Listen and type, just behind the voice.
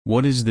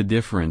What is the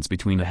difference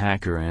between a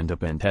hacker and a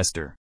pen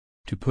tester?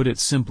 To put it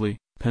simply,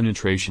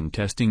 penetration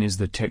testing is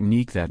the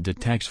technique that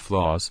detects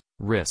flaws,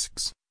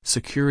 risks,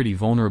 security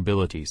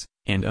vulnerabilities,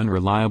 and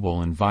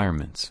unreliable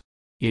environments.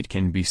 It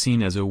can be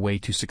seen as a way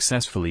to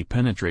successfully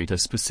penetrate a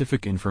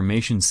specific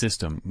information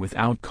system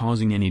without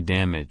causing any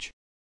damage.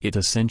 It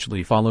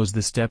essentially follows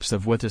the steps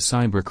of what a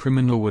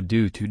cybercriminal would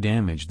do to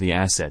damage the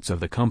assets of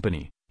the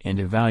company, and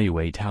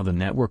evaluate how the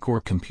network or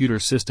computer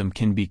system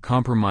can be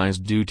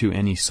compromised due to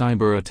any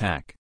cyber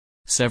attack.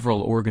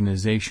 Several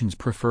organizations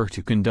prefer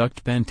to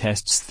conduct pen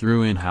tests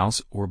through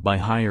in-house or by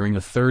hiring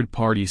a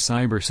third-party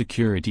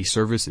cybersecurity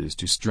services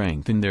to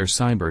strengthen their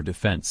cyber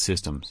defense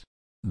systems.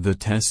 The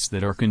tests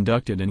that are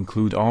conducted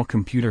include all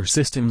computer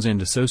systems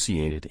and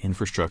associated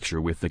infrastructure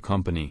with the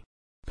company.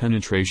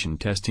 Penetration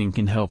testing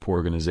can help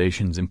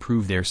organizations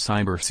improve their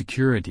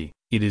cybersecurity.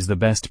 It is the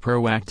best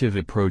proactive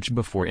approach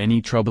before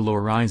any trouble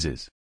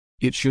arises.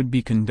 It should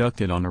be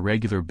conducted on a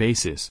regular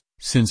basis,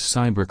 since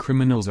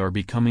cybercriminals are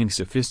becoming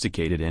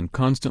sophisticated and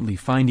constantly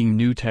finding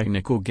new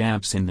technical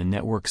gaps in the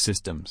network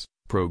systems,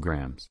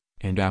 programs,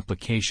 and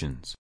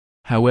applications.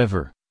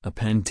 However, a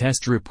pen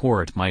test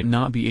report might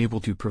not be able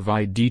to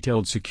provide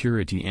detailed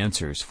security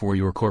answers for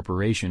your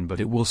corporation,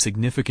 but it will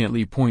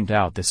significantly point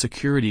out the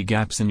security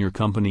gaps in your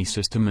company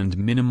system and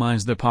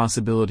minimize the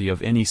possibility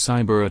of any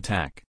cyber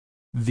attack.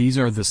 These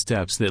are the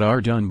steps that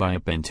are done by a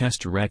pen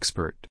tester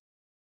expert.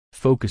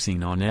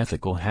 Focusing on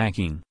ethical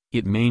hacking,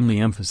 it mainly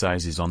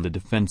emphasizes on the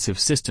defensive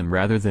system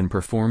rather than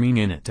performing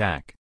an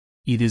attack.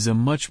 It is a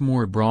much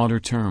more broader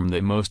term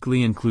that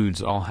mostly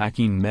includes all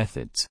hacking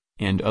methods,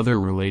 and other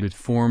related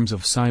forms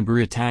of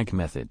cyber attack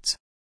methods.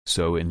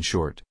 So in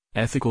short,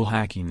 ethical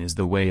hacking is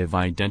the way of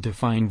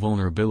identifying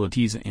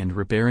vulnerabilities and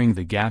repairing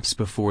the gaps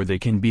before they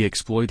can be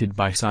exploited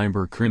by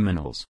cyber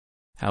criminals.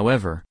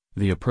 However,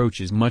 the approach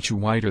is much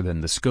wider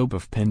than the scope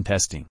of pen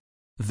testing.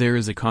 There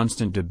is a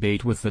constant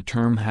debate with the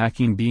term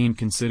hacking being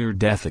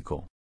considered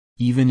ethical.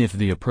 Even if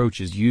the approach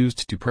is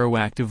used to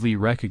proactively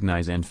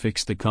recognize and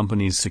fix the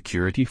company's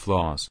security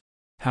flaws.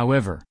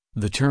 However,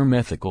 the term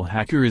ethical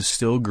hacker is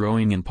still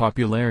growing in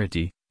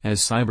popularity,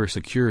 as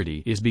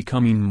cybersecurity is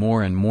becoming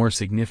more and more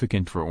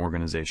significant for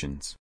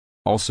organizations.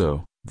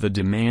 Also, the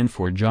demand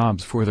for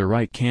jobs for the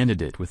right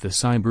candidate with a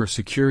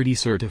cybersecurity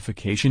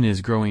certification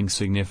is growing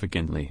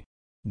significantly.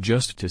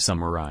 Just to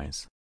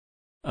summarize,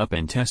 a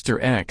pen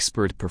tester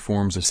expert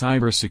performs a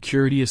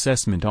cybersecurity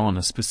assessment on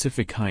a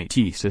specific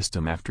IT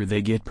system after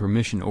they get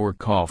permission or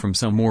call from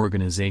some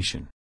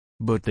organization.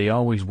 But they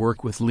always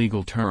work with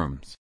legal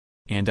terms.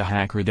 And a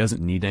hacker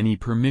doesn't need any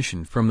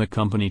permission from the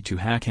company to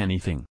hack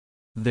anything.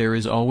 There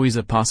is always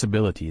a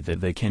possibility that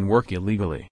they can work illegally.